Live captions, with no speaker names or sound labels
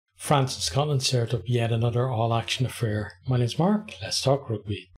France and Scotland served up yet another all-action affair. My name's Mark, let's talk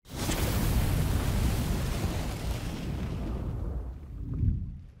rugby.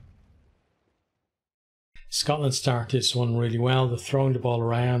 Scotland start this one really well. They're throwing the ball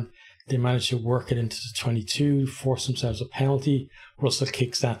around. They manage to work it into the 22, force themselves a penalty. Russell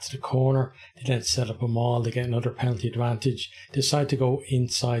kicks that to the corner. They then set up a maul. They get another penalty advantage. They decide to go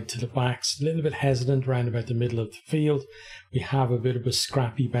inside to the backs. A little bit hesitant around about the middle of the field. We have a bit of a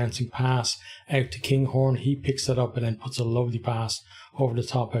scrappy bouncing pass out to Kinghorn. He picks that up and then puts a lovely pass over the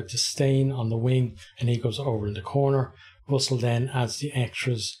top out to Stain on the wing. And he goes over in the corner. Russell then adds the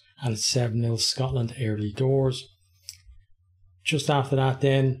extras. And it's 7-0 Scotland early doors. Just after that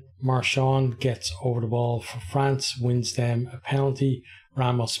then, Marchand gets over the ball for France, wins them a penalty.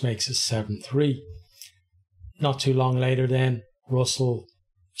 Ramos makes it 7-3. Not too long later then, Russell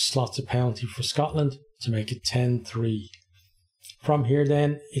slots a penalty for Scotland to make it 10-3. From here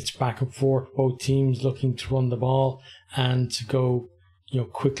then, it's back and forth, both teams looking to run the ball and to go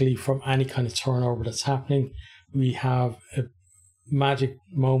quickly from any kind of turnover that's happening. We have a magic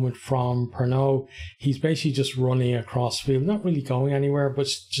moment from Pernod. He's basically just running across field, not really going anywhere, but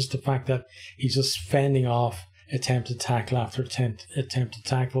just the fact that he's just fending off attempted tackle after attempted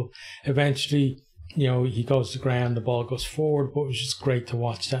tackle. Eventually, he goes to the ground, the ball goes forward, but it was just great to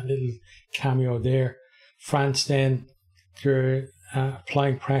watch that little cameo there. France then, they're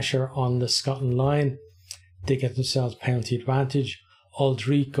applying pressure on the Scotland line. They get themselves penalty advantage.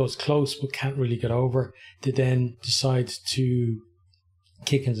 Aldric goes close but can't really get over. They then decide to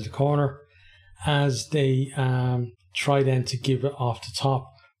kick into the corner. As they try then to give it off the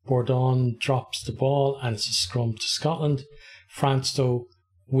top, Bourdon drops the ball and it's a scrum to Scotland. France though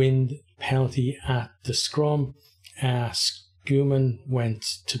win penalty at the scrum. Schumann went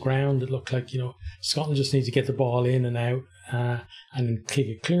to ground. It looked like Scotland just need to get the ball in and out and then kick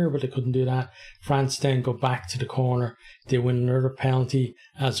it clear, but they couldn't do that. France then go back to the corner. They win another penalty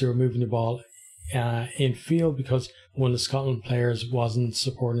as they were moving the ball in field because one of the Scotland players wasn't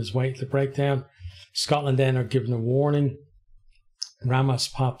supporting his weight at the breakdown. Scotland then are given a warning. Ramos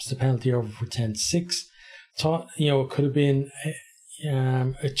pops the penalty over for 10-6. Thought it could have been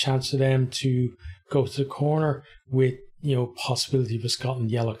a chance for them to go to the corner with possibility of a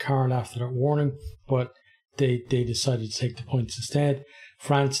Scotland yellow card after that warning, but they decided to take the points instead.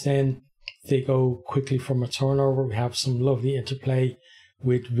 France then, they go quickly from a turnover. We have some lovely interplay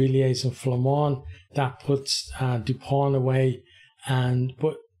with Villiers and Flamand. That puts Dupont away,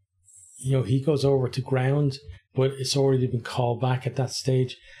 but he goes over to ground, but it's already been called back at that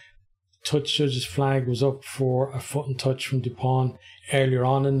stage. Touch judge's flag was up for a foot and touch from Dupont earlier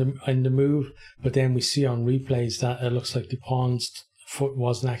on in the move, but then we see on replays that it looks like Dupont's foot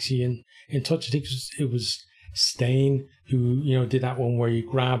wasn't actually in touch. I think it was Stain who did that one where you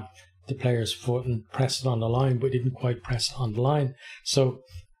grab the player's foot and press it on the line, but didn't quite press it on the line. So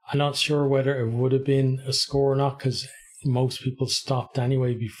I'm not sure whether it would have been a score or not, because most people stopped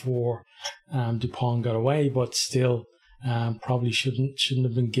anyway before Dupont got away, but still probably shouldn't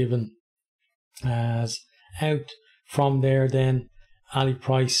have been given as out. From there then, Ali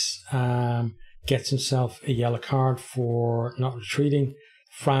Price gets himself a yellow card for not retreating.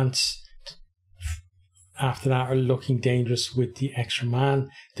 France after that are looking dangerous with the extra man.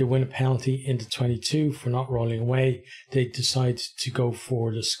 They win a penalty into 22 for not rolling away. They decide to go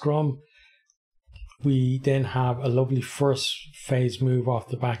for the scrum. We then have a lovely first phase move off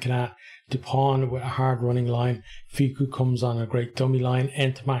the back of that. Dupont with a hard running line. Fiku comes on a great dummy line.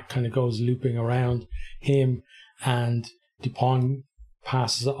 Entamac kind of goes looping around him and Dupont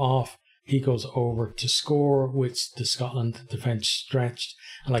passes it off. He goes over to score with the Scotland defence stretched.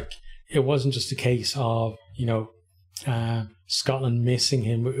 And it wasn't just a case of, Scotland missing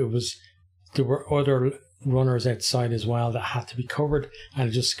him. There were other runners outside as well that had to be covered, and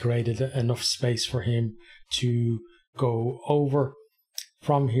it just created enough space for him to go over.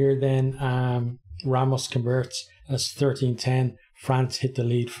 From here then, Ramos converts, and it's 13-10. France hit the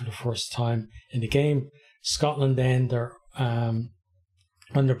lead for the first time in the game. Scotland then, they're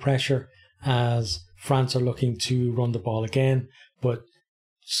under pressure as France are looking to run the ball again, but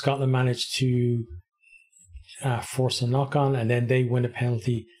Scotland managed to force a knock-on, and then they win a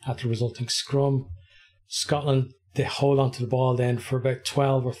penalty at the resulting scrum. Scotland, they hold on to the ball then for about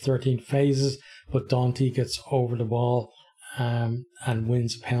 12 or 13 phases, but Dante gets over the ball and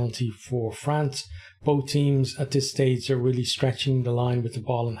wins a penalty for France. Both teams at this stage are really stretching the line with the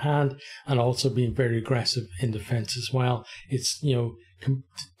ball in hand and also being very aggressive in defence as well. It's,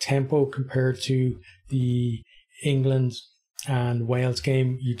 tempo compared to the England and Wales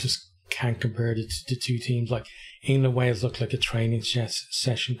game, you just can't compare the two teams. England-Wales looked like a training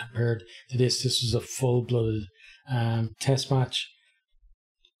session compared to this. This was a full-blooded test match.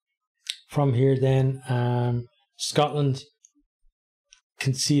 From here then, Scotland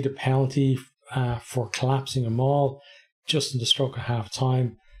concede a penalty for collapsing a maul just in the stroke of half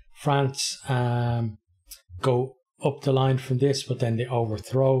time. France go up the line from this, but then they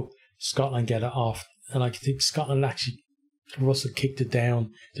overthrow. Scotland get it off, and I think Scotland actually, Russell kicked it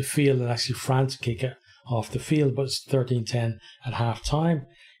down the field, and actually France kick it off the field, but it's 13-10 at half time.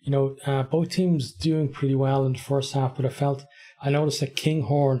 You know, both teams doing pretty well in the first half, but I noticed that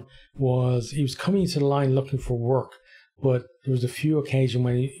Kinghorn was coming into the line looking for work, but there was a few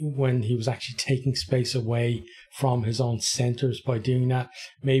occasions when he was actually taking space away from his own centres by doing that.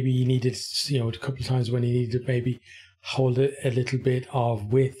 Maybe he needed, you know, a couple of times when he needed to maybe hold it a little bit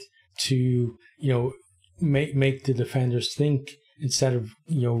of width to, you know, make the defenders think, instead of,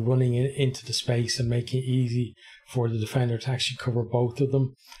 you know, running into the space and making it easy for the defender to actually cover both of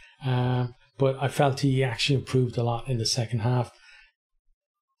them. But I felt he actually improved a lot in the second half.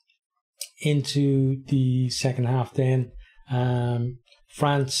 Into the second half then,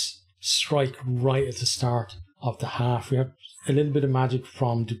 France strike right at the start of the half. We have a little bit of magic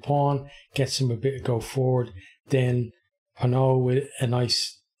from Dupont, gets him a bit of go forward. Then Pinot with a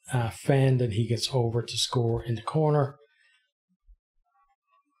nice fend, and he gets over to score in the corner.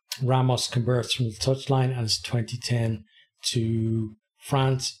 Ramos converts from the touchline, and it's 20-10 to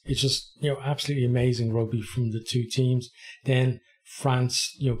France. It's just, you know, absolutely amazing rugby from the two teams. Then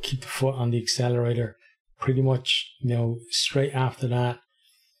France, you know, keep the foot on the accelerator pretty much, you know, straight after that.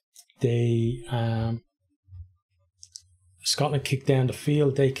 They Scotland kick down the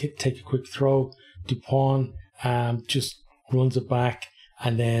field. They take a quick throw. Dupont just runs it back,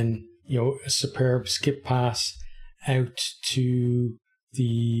 and then, you know, a superb skip pass out to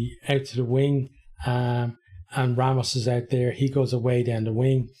the wing, and Ramos is out there. He goes away down the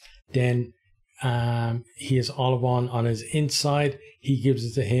wing. Then he has Olivon on his inside. He gives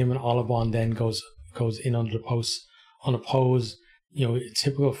it to him, and Olivon then goes in under the post unopposed. You know,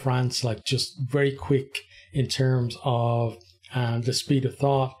 typical France, like just very quick in terms of the speed of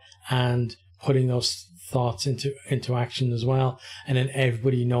thought and putting those thoughts into action as well, and then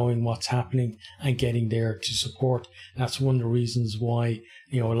everybody knowing what's happening and getting there to support. And that's one of the reasons why,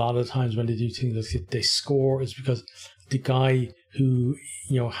 you know, a lot of times when they do things like they score is because the guy who,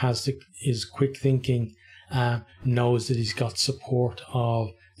 you know, is quick thinking knows that he's got support of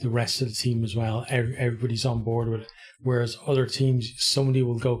the rest of the team as well. Everybody's on board with it. Whereas other teams, somebody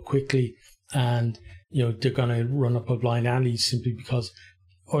will go quickly and, you know, they're going to run up a blind alley simply because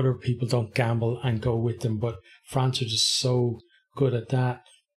other people don't gamble and go with them. But France are just so good at that.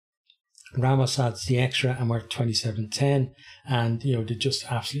 Ramos adds the extra, and we're at 27-10, and, you know, they just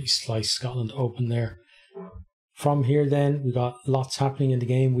absolutely slice Scotland open there. From here then, we got lots happening in the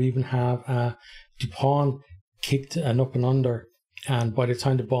game. We even have Dupont kicked an up and under, and by the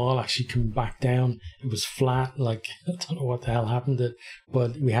time the ball actually came back down, it was flat. Like, I don't know what the hell happened to it,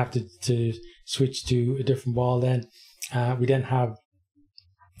 but we have to switch to a different ball then. We then have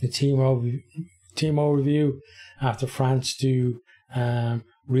the team overview after France do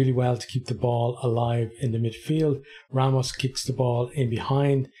really well to keep the ball alive in the midfield. Ramos kicks the ball in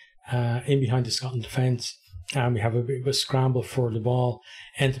behind the Scotland defence, and we have a bit of a scramble for the ball.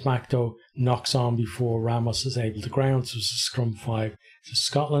 Entmac though knocks on before Ramos is able to ground, so it's a scrum 5 to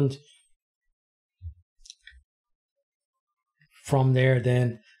Scotland. From there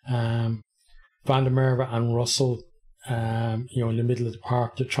then, Van der Merwe and Russell, you know, in the middle of the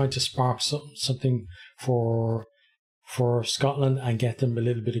park, they're trying to spark something for Scotland and get them a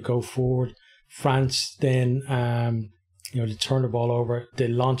little bit of go forward. France then, you know, they turn the ball over, they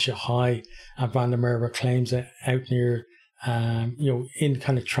launch it high, and Van der Merwe claims it out near, you know, in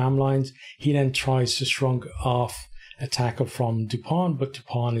kind of tram lines. He then tries to shrug off a tackle from Dupont, but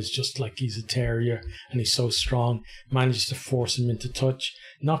Dupont is just like, he's a terrier and he's so strong, manages to force him into touch.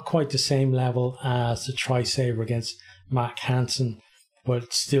 Not quite the same level as the try saver against Mac Hansen,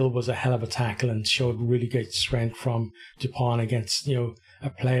 but still was a hell of a tackle and showed really great strength from Dupont against, you know, a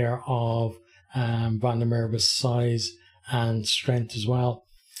player of Van der Merwe's size and strength as well.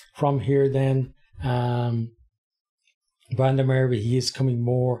 From here then, Van der Merwe, he is coming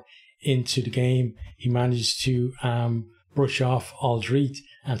more into the game. He manages to brush off Aldrit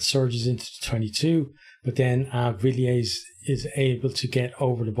and surges into the 22, but then Villiers is able to get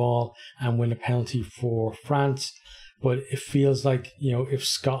over the ball and win a penalty for France. But it feels like, you know, if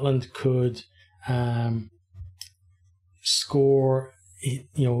Scotland could score, you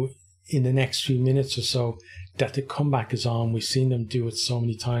know, in the next few minutes or so, that the comeback is on. We've seen them do it so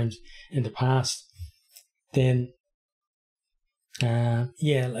many times in the past. then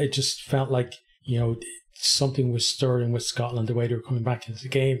it just felt like, something was stirring with Scotland, the way they were coming back into the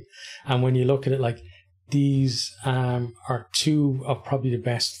game. And when you look at it, like, these are two of probably the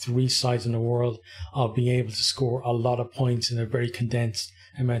best three sides in the world of being able to score a lot of points in a very condensed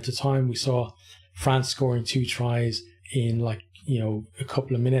amount of time. We saw France scoring 2 tries in a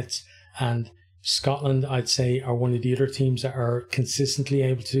couple of minutes, and Scotland, I'd say, are one of the other teams that are consistently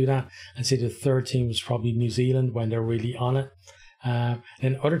able to do that. I'd say the third team is probably New Zealand when they're really on it.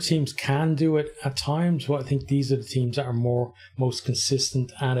 And other teams can do it at times, but I think these are the teams that are most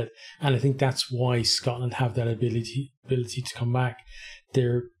consistent at it. And I think that's why Scotland have that ability to come back.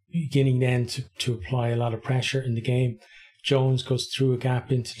 They're beginning then to apply a lot of pressure in the game. Jones goes through a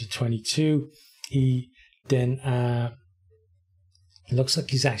gap into the 22. He then looks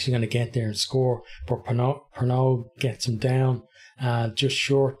like he's actually going to get there and score, but Pernod gets him down just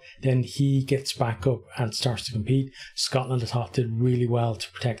short. Then he gets back up and starts to compete. Scotland, I thought, did really well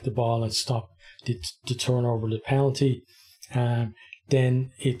to protect the ball and stop the turnover, the penalty.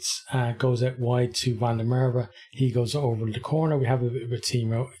 Then it goes out wide to Van der Merwe. He goes over to the corner. We have a bit of a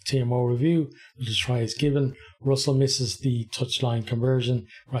TMO review. The try is given. Russell misses the touchline conversion.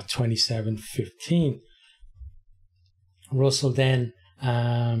 We're at 27-15. Russell then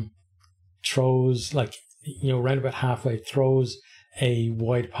throws, around about halfway, throws a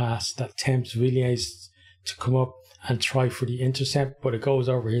wide pass that tempts Villiers to come up and try for the intercept, but it goes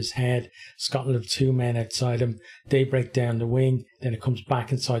over his head. Scotland have 2 men outside him. They break down the wing. Then it comes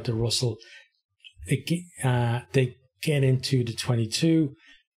back inside to Russell. They get into the 22.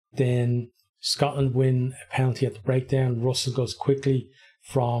 Then Scotland win a penalty at the breakdown. Russell goes quickly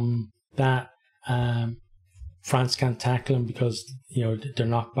from that. France can't tackle him because they're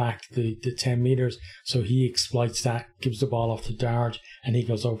knocked back the 10 meters, so he exploits that, gives the ball off to Darge, and he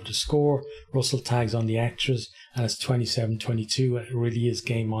goes over to score. Russell tags on the extras, and it's 27-22, and it really is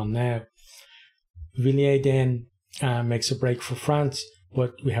game on now. Villiers then makes a break for France,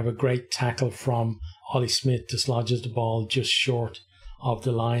 but we have a great tackle from Ollie Smith, dislodges the ball just short of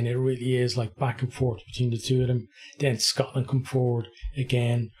the line. It really is like back and forth between the two of them. Then Scotland come forward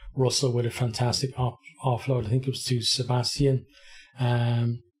again. Russell with a fantastic offload. I think it was to Sebastian.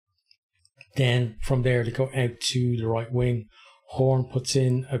 Then from there they go out to the right wing. Horn puts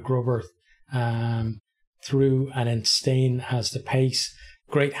in a grubber through, and then Stain has the pace.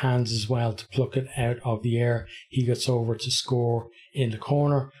 Great hands as well to pluck it out of the air. He gets over to score in the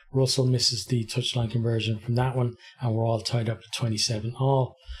corner. Russell misses the touchline conversion from that one, and we're all tied up at 27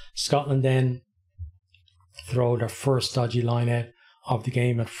 all. Scotland then throw their first dodgy line out of the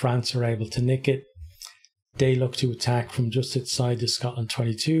game, and France are able to nick it. They look to attack from just outside the Scotland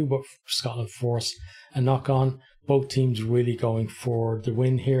 22, but Scotland force a knock on. Both teams really going for the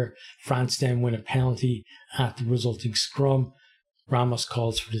win here. France then win a penalty at the resulting scrum. Ramos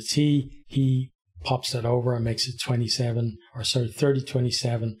calls for the tee. He pops that over and makes it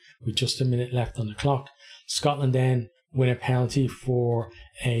 30-27 with just a minute left on the clock. Scotland then win a penalty for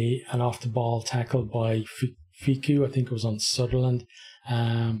an off the ball tackle by Fiku. I think it was on Sutherland.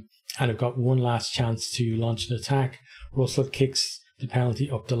 And have got one last chance to launch an attack. Russell kicks the penalty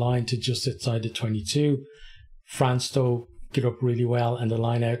up the line to just outside the 22. France though get up really well, and the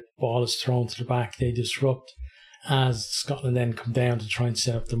line out ball is thrown to the back. They disrupt. As Scotland then come down to try and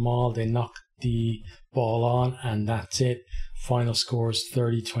set up the maul, they knock the ball on, and that's it. Final score is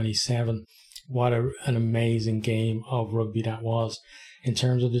 30-27. What an amazing game of rugby that was. In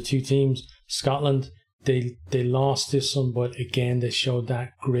terms of the two teams, Scotland, they lost this one, but again they showed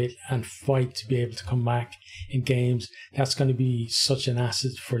that grit and fight to be able to come back in games. That's going to be such an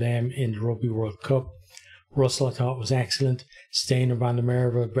asset for them in the Rugby World Cup. Russell, I thought, was excellent. Stain and Van der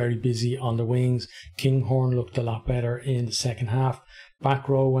Merwe very busy on the wings. Kinghorn looked a lot better in the second half. Back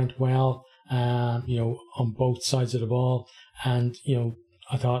row went well, on both sides of the ball. And,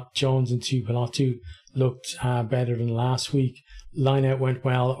 I thought Jones and Tuipulotu looked better than last week. Line out went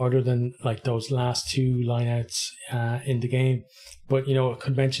well, other than like those last two line outs in the game. But, I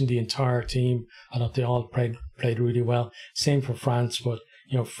could mention the entire team. I thought they all played really well. Same for France, but,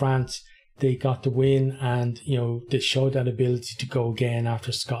 France, they got the win, and they showed that ability to go again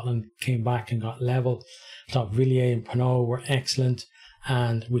after Scotland came back and got level. I thought Villiers and Pernod were excellent,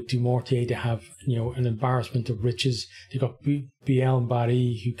 and with Dumortier they have an embarrassment of riches. They got Biel and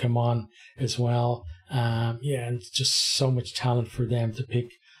Barry who come on as well. And just so much talent for them to pick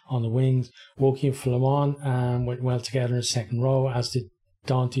on the wings. Woki and Flamon went well together in the second row, as did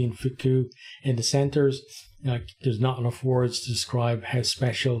Dante and Fiku in the centres. There's not enough words to describe how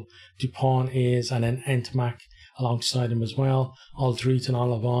special Dupont is, and then Entmac alongside him as well. Aldrit and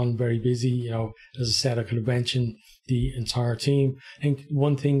Olivon very busy. You know, as I said, I could have mentioned the entire team. I think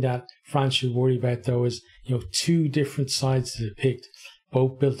one thing that France should worry about though is, you know, two different sides that they picked,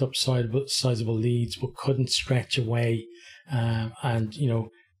 both built up sizable leads, but couldn't stretch away and, you know,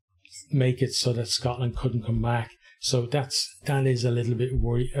 make it so that Scotland couldn't come back. So that is a little bit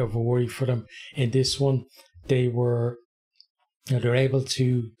of a worry for them. In this one, they were, you know, they're able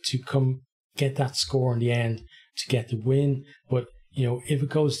to come get that score in the end to get the win. But, you know, if it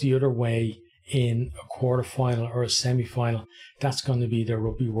goes the other way in a quarterfinal or a semi-final, that's going to be their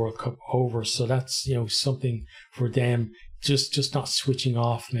Rugby World Cup over. So that's, you know, something for them. Just not switching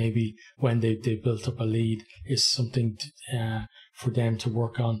off maybe when they built up a lead is something for them to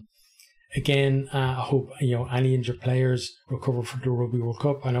work on. Again, I hope, you know, any injured players recover for the Rugby World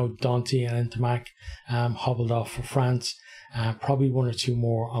Cup. I know Dante and Ntamak hobbled off for France. Probably one or two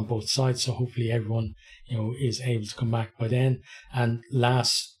more on both sides. So hopefully everyone, you know, is able to come back by then. And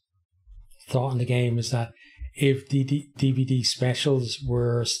last thought on the game is that if the DVD specials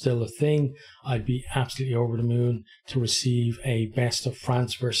were still a thing, I'd be absolutely over the moon to receive a best of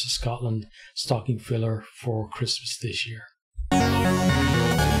France versus Scotland stocking filler for Christmas this year.